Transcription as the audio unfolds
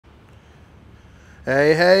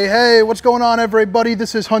Hey, hey, hey, what's going on, everybody?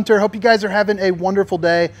 This is Hunter. Hope you guys are having a wonderful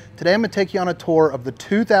day. Today I'm going to take you on a tour of the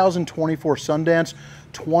 2024 Sundance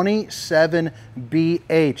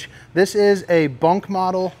 278BH. This is a bunk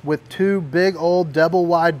model with two big old double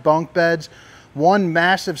wide bunk beds, one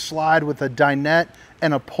massive slide with a dinette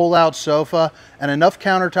and a pull-out sofa, and enough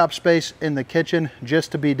countertop space in the kitchen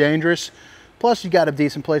just to be dangerous. Plus, you got a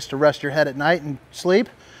decent place to rest your head at night and sleep.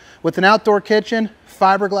 With an outdoor kitchen,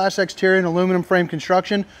 fiberglass exterior and aluminum frame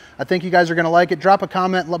construction. I think you guys are gonna like it. Drop a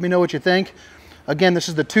comment and let me know what you think. Again, this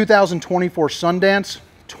is the 2024 Sundance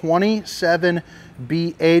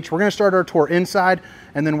 278BH. We're gonna start our tour inside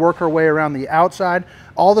and then work our way around the outside.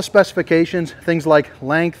 All the specifications, things like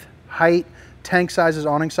length, height, tank sizes,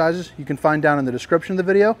 awning sizes, you can find down in the description of the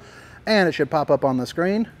video, and it should pop up on the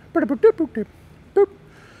screen. But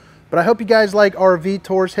I hope you guys like RV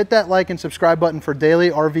tours. Hit that like and subscribe button for daily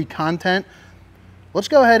RV content. Let's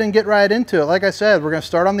go ahead and get right into it. Like I said, we're going to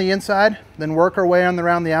start on the inside, then work our way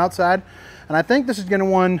around the outside. And I think this is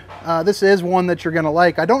one that you're going to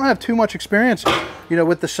like. I don't have too much experience,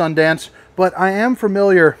 with the Sundance, but I am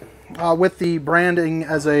familiar with the branding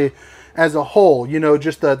as a whole.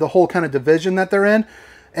 Just the whole kind of division that they're in.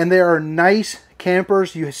 And they are nice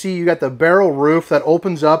campers. You see, you got the barrel roof that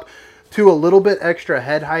opens up to a little bit extra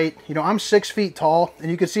head height. I'm 6 feet tall,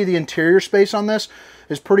 and you can see the interior space on this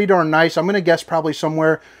is pretty darn nice. I'm gonna guess probably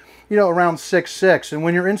somewhere, around 6'6". And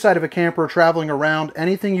when you're inside of a camper traveling around,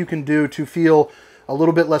 anything you can do to feel a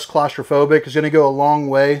little bit less claustrophobic is gonna go a long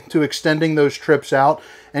way to extending those trips out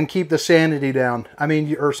and keep the sanity down.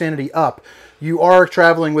 Or sanity up. You are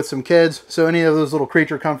traveling with some kids, so any of those little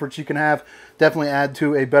creature comforts you can have definitely add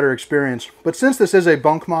to a better experience. But since this is a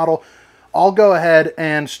bunk model, I'll go ahead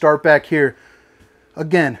and start back here.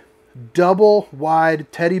 Again, double wide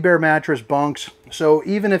teddy bear mattress bunks. So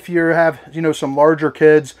even if you have, some larger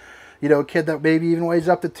kids, a kid that maybe even weighs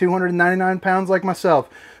up to 299 pounds like myself,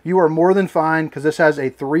 you are more than fine because this has a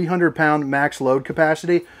 300-pound max load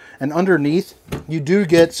capacity. And underneath, you do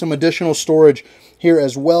get some additional storage here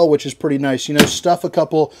as well, which is pretty nice. Stuff a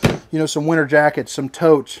couple, some winter jackets, some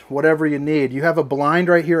totes, whatever you need. You have a blind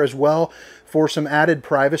right here as well for some added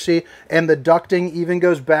privacy, and the ducting even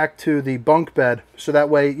goes back to the bunk bed, so that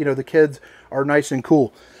way, the kids are nice and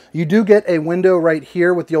cool. You do get a window right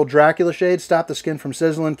here with the old Dracula shade, stop the skin from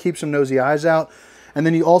sizzling, keep some nosy eyes out. And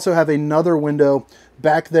then you also have another window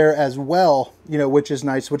back there as well, which is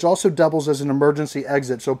nice, which also doubles as an emergency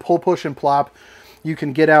exit. So pull, push, and plop, you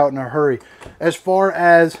can get out in a hurry. As far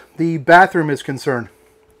as the bathroom is concerned,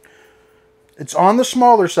 it's on the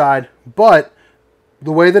smaller side, but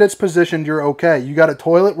the way that it's positioned, you're okay. You got a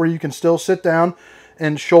toilet where you can still sit down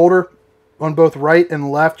and shoulder on both right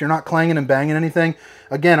and left. You're not clanging and banging anything.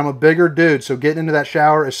 Again, I'm a bigger dude, so getting into that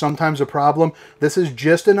shower is sometimes a problem. This is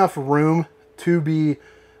just enough room to be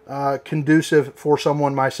conducive for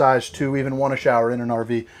someone my size to even want to shower in an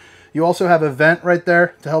RV. You also have a vent right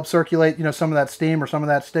there to help circulate, some of that steam or some of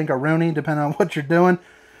that stink-a-rooney, depending on what you're doing.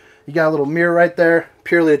 You got a little mirror right there,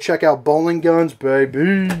 purely to check out bowling guns,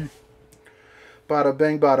 baby. Bada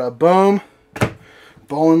bang, bada boom.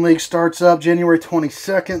 Bowling league starts up January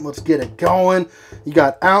 22nd. Let's get it going. You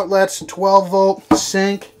got outlets, 12-volt,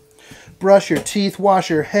 sink. Brush your teeth, wash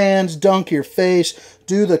your hands, dunk your face,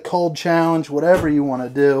 do the cold challenge, whatever you want to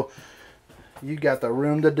do. You got the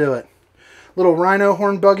room to do it. Little rhino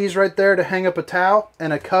horn buggies right there to hang up a towel,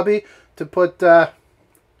 and a cubby to put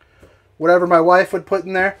whatever my wife would put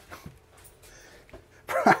in there.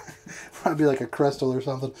 Probably like a crystal or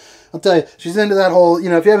something. I'll tell you, she's into that whole, if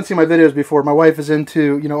you haven't seen my videos before, my wife is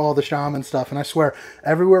into, all the shaman stuff. And I swear,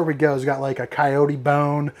 everywhere we go, has got like a coyote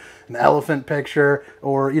bone, an elephant picture,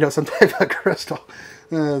 or, some type of crystal.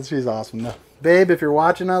 She's awesome, though. Babe, if you're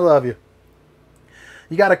watching, I love you.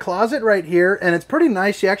 You got a closet right here, and it's pretty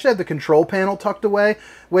nice. You actually have the control panel tucked away,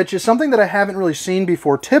 which is something that I haven't really seen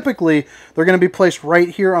before. Typically, they're going to be placed right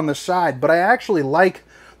here on the side, but I actually like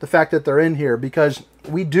the fact that they're in here because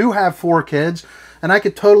we do have 4 kids, and I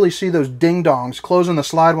could totally see those ding-dongs closing the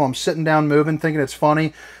slide while I'm sitting down moving, thinking it's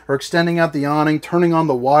funny, or extending out the awning, turning on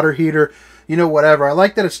the water heater, whatever. I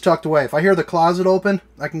like that it's tucked away. If I hear the closet open,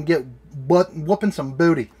 I can get whooping some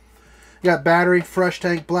booty. You got battery, fresh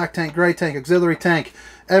tank, black tank, gray tank, auxiliary tank,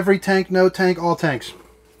 every tank, no tank, all tanks.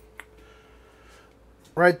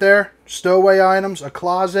 Right there, stowaway items, a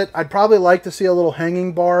closet. I'd probably like to see a little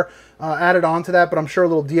hanging bar added onto that, but I'm sure a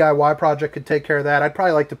little DIY project could take care of that. I'd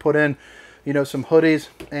probably like to put in, some hoodies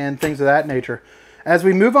and things of that nature. As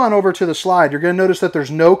we move on over to the slide, you're going to notice that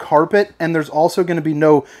there's no carpet, and there's also going to be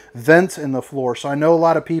no vents in the floor. So I know a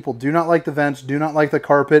lot of people do not like the vents, do not like the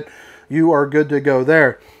carpet. You are good to go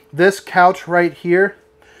there. This couch right here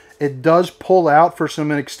It does pull out for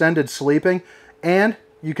some extended sleeping, and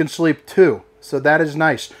you can sleep too. So that is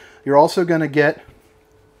nice. You're also going to get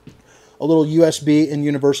a little USB and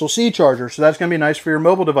universal C charger. So that's going to be nice for your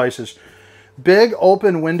mobile devices. Big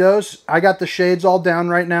open windows. I got the shades all down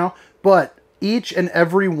right now, but each and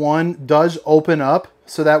every one does open up.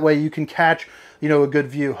 So that way you can catch, you know, a good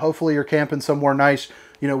view. Hopefully you're camping somewhere nice,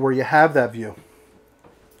 you know, where you have that view.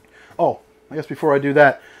 Oh, I guess before I do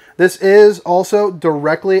that, this is also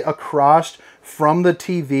directly across from the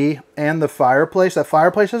TV and the fireplace. That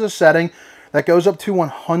fireplace has a setting that goes up to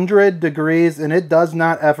 100 degrees, and it does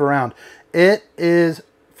not F around. It is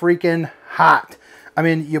freaking hot. I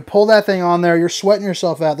mean, you pull that thing on there, you're sweating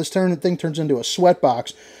yourself out. This thing turns into a sweat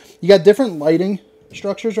box. You got different lighting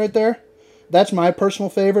structures right there. That's my personal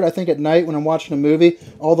favorite. I think at night when I'm watching a movie,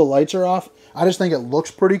 all the lights are off. I just think it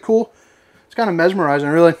looks pretty cool. It's kind of mesmerizing,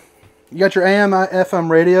 really. You got your AM, FM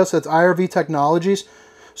radio, so that's IRV Technologies.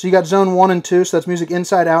 So you got zone 1 and 2, so that's music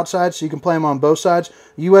inside, outside, so you can play them on both sides.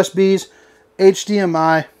 USBs,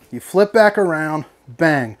 HDMI, you flip back around,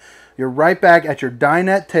 bang. You're right back at your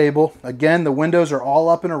dinette table. Again, the windows are all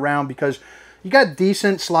up and around because you got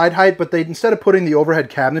decent slide height, but they, instead of putting the overhead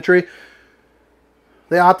cabinetry,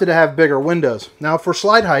 they opted to have bigger windows. Now for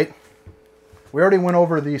slide height, we already went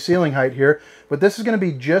over the ceiling height here, but this is going to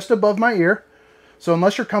be just above my ear. So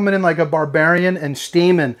unless you're coming in like a barbarian and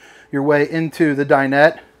steaming your way into the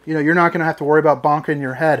dinette, you know, you're not going to have to worry about bonking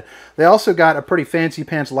your head. They also got a pretty fancy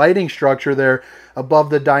pants lighting structure there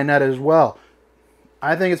above the dinette as well.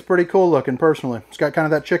 I think it's pretty cool looking personally. It's got kind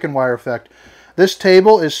of that chicken wire effect. This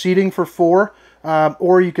table is seating for 4,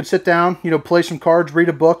 or you could sit down, you know, play some cards, read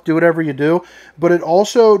a book, do whatever you do. But it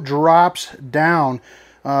also drops down,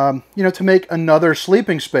 you know, to make another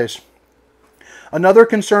sleeping space. Another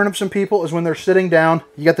concern of some people is when they're sitting down,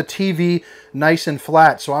 you got the TV nice and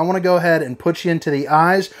flat. So I want to go ahead and put you into the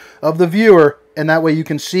eyes of the viewer, and that way you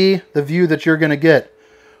can see the view that you're going to get.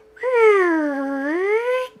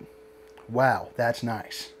 Wow, that's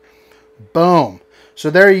nice. Boom. So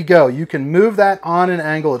there you go. You can move that on an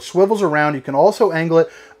angle. It swivels around. You can also angle it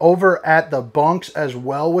over at the bunks as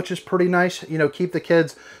well, which is pretty nice. You know, keep the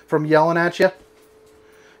kids from yelling at you.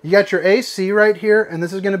 You got your AC right here, and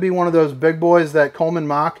this is going to be one of those big boys that Coleman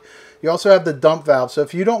mock. You also have the dump valve, so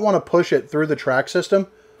if you don't want to push it through the track system,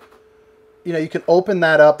 you know, you can open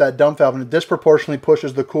that up, that dump valve, and it disproportionately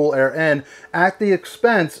pushes the cool air in at the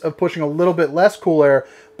expense of pushing a little bit less cool air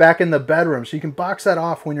back in the bedroom. So you can box that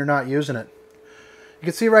off when you're not using it. You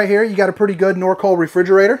can see right here, you got a pretty good Norcold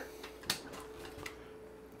refrigerator.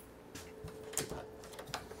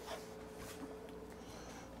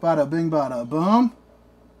 Bada bing, bada boom.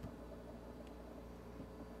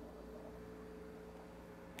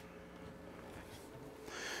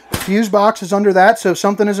 Fuse box is under that, so if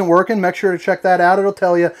something isn't working, make sure to check that out. It'll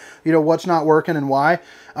tell you, you know, what's not working and why.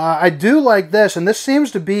 I do like this, and this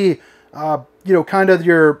seems to be, you know, kind of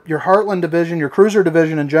your Heartland division, your cruiser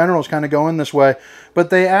division in general is kind of going this way.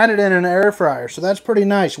 But they added in an air fryer, so that's pretty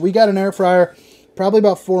nice. We got an air fryer probably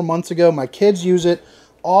about 4 months ago. My kids use it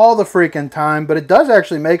all the freaking time, but it does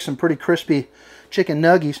actually make some pretty crispy chicken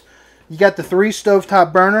nuggies. You got the 3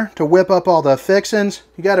 stovetop burner to whip up all the fixins.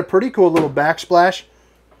 You got a pretty cool little backsplash.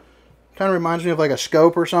 Kind of reminds me of like a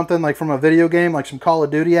scope or something, like from a video game, like some Call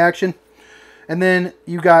of Duty action. And then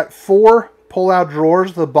you got 4 pull-out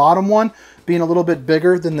drawers. The bottom one being a little bit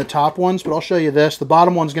bigger than the top ones, but I'll show you this. The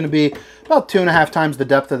bottom one's going to be about 2.5 times the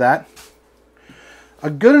depth of that.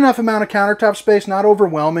 A good enough amount of countertop space, not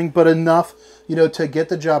overwhelming, but enough, you know, to get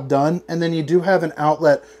the job done. And then you do have an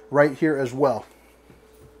outlet right here as well.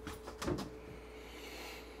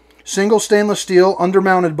 Single stainless steel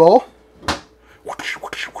undermounted bowl.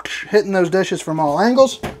 Hitting those dishes from all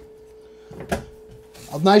angles.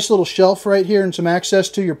 A nice little shelf right here and some access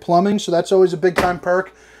to your plumbing, so that's always a big time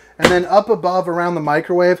perk. And then up above around the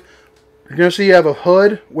microwave, you're going to see you have a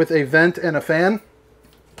hood with a vent and a fan.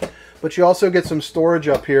 But you also get some storage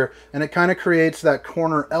up here, and it kind of creates that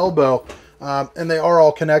corner elbow, and they are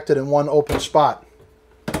all connected in one open spot.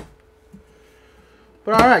 But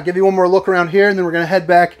all right, give you one more look around here, and then we're going to head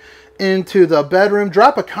back into the bedroom.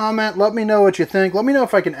 Drop a comment. Let me know what you think. Let me know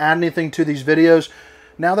if I can add anything to these videos.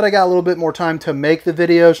 Now that I got a little bit more time to make the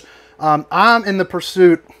videos, I'm in the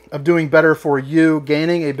pursuit of doing better for you,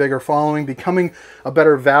 gaining a bigger following, becoming a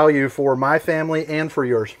better value for my family and for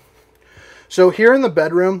yours. So here in the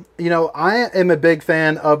bedroom, you know, I am a big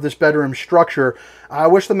fan of this bedroom structure. I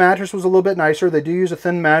wish the mattress was a little bit nicer. They do use a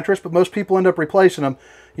thin mattress, but most people end up replacing them.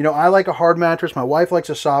 You know, I like a hard mattress. My wife likes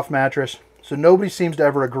a soft mattress. So nobody seems to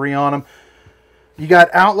ever agree on them. You got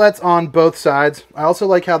outlets on both sides. I also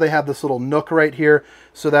like how they have this little nook right here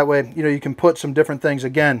So that way, you know, you can put some different things.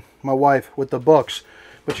 Again, my wife with the books.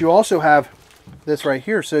 But you also have this right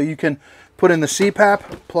here. So you can put in the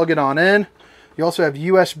CPAP, plug it on in. You also have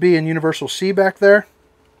USB and universal C back there.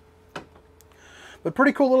 But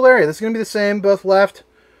pretty cool little area. This is going to be the same both left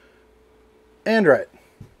and right.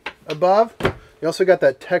 Above, you also got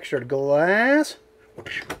that textured glass.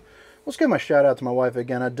 Let's give my shout out to my wife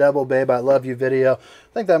again. A double babe, I love you video.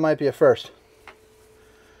 I think that might be a first.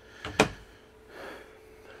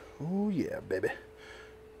 Oh yeah, baby.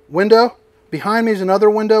 Window. Behind me is another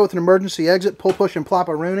window with an emergency exit. Pull, push, and plop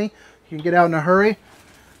a Rooney. You can get out in a hurry.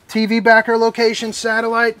 TV backer location,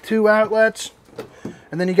 satellite, 2 outlets.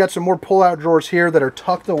 And then you got some more pull-out drawers here that are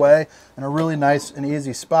tucked away in a really nice and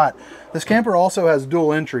easy spot. This camper also has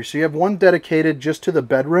dual entry. So you have one dedicated just to the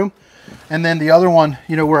bedroom. And then the other one,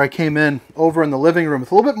 you know, where I came in over in the living room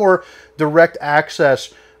with a little bit more direct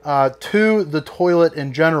access to the toilet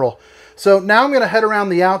in general. So now I'm going to head around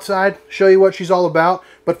the outside, show you what she's all about.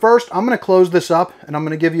 But first, I'm going to close this up and I'm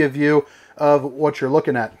going to give you a view of what you're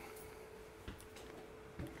looking at.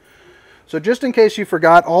 So just in case you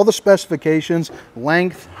forgot, all the specifications,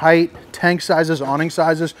 length, height, tank sizes, awning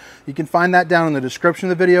sizes, you can find that down in the description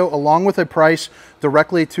of the video, along with a price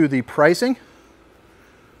directly to the pricing.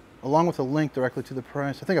 Along with a link directly to the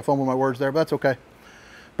price. I think I fumbled my words there, but that's okay.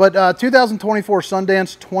 But 2024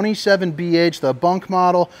 Sundance 278BH, the Bunk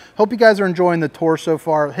model. Hope you guys are enjoying the tour so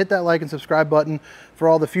far. Hit that like and subscribe button for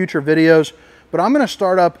all the future videos. But I'm going to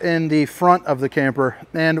start up in the front of the camper.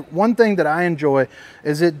 And one thing that I enjoy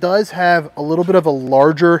is it does have a little bit of a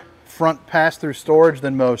larger front pass-through storage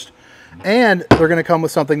than most. And they're going to come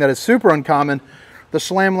with something that is super uncommon, the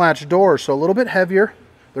slam latch doors. So a little bit heavier.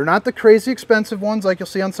 They're not the crazy expensive ones like you'll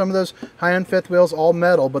see on some of those high-end fifth wheels, all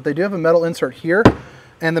metal. But they do have a metal insert here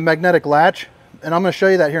and the magnetic latch. And I'm going to show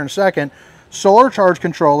you that here in a second. Solar charge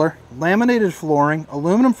controller, laminated flooring,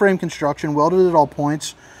 aluminum frame construction, welded at all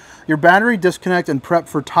points. Your battery disconnect and prep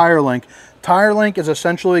for Tire Link. Tire Link is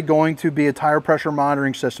essentially going to be a tire pressure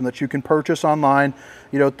monitoring system that you can purchase online,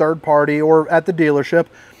 you know, third party or at the dealership.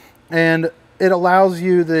 And it allows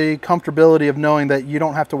you the comfortability of knowing that you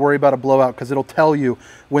don't have to worry about a blowout because it'll tell you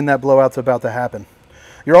when that blowout's about to happen.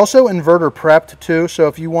 You're also inverter prepped too. So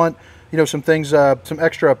if you want, you know, some things, some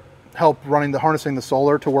extra help running harnessing the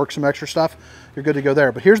solar to work some extra stuff, you're good to go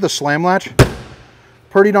there. But here's the slam latch.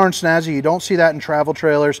 Pretty darn snazzy. You don't see that in travel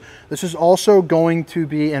trailers. This is also going to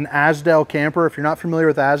be an Azdel camper. If you're not familiar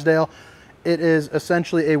with Azdel, it is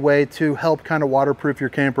essentially a way to help kind of waterproof your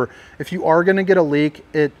camper. If you are going to get a leak,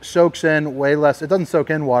 it soaks in way less. It doesn't soak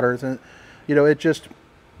in water. You know, it just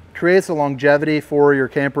creates a longevity for your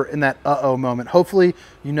camper in that uh-oh moment. Hopefully,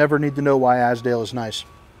 you never need to know why Azdel is nice.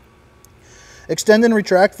 Extend and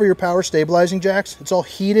retract for your power stabilizing jacks. It's all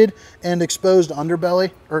heated and exposed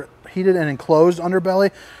underbelly, or heated and enclosed underbelly.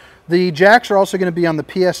 The jacks are also going to be on the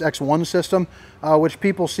PSX1 system, which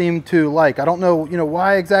people seem to like. I don't know, you know,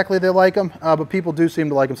 why exactly they like them, but people do seem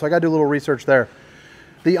to like them. So I got to do a little research there.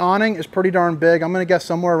 The awning is pretty darn big. I'm going to guess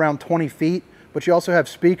somewhere around 20 feet, but you also have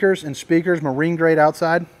speakers and speakers, marine grade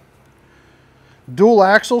outside. Dual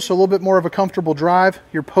axle, so a little bit more of a comfortable drive.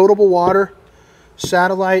 Your potable water,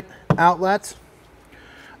 satellite outlets.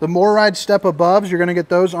 The MORryde step aboves, you're going to get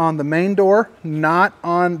those on the main door, not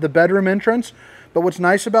on the bedroom entrance. But what's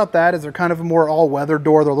nice about that is they're kind of a more all-weather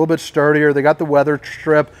door. They're a little bit sturdier. They got the weather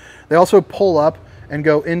strip. They also pull up and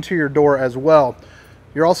go into your door as well.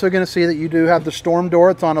 You're also going to see that you do have the storm door.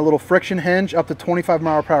 It's on a little friction hinge, up to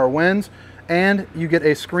 25-mile-per-hour winds. And you get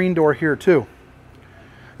a screen door here too.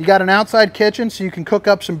 You got an outside kitchen, so you can cook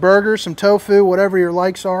up some burgers, some tofu, whatever your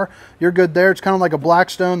likes are. You're good there. It's kind of like a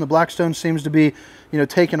Blackstone. The Blackstone seems to be, you know,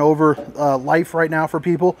 taking over life right now for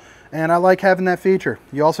people, and I like having that feature.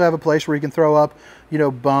 You also have a place where you can throw up, you know,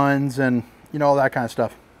 buns and, you know, all that kind of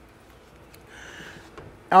stuff.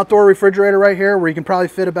 Outdoor refrigerator right here where you can probably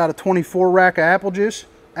fit about a 24 rack of apple juice.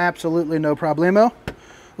 Absolutely no problemo.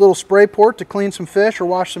 Little spray port to clean some fish or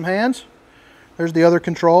wash some hands. There's the other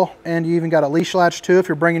control, and you even got a leash latch too if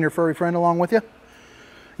you're bringing your furry friend along with you.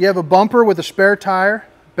 You have a bumper with a spare tire,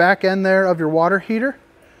 back end there of your water heater.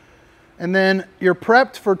 And then you're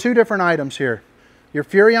prepped for two different items here. Your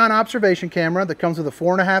Furrion observation camera that comes with a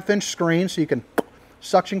 4.5-inch screen, so you can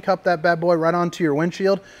suction cup that bad boy right onto your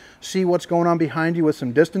windshield, see what's going on behind you with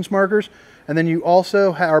some distance markers. And then you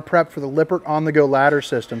also are prepped for the Lippert on-the-go ladder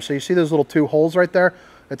system. So you see those little 2 holes right there?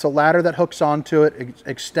 It's a ladder that hooks onto it. It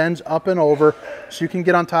extends up and over so you can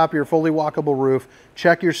get on top of your fully walkable roof,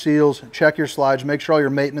 check your seals, check your slides, make sure all your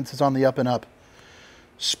maintenance is on the up and up.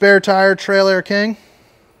 Spare tire, Trail Air King.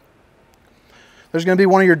 There's going to be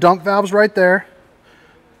one of your dump valves right there.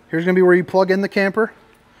 Here's going to be where you plug in the camper.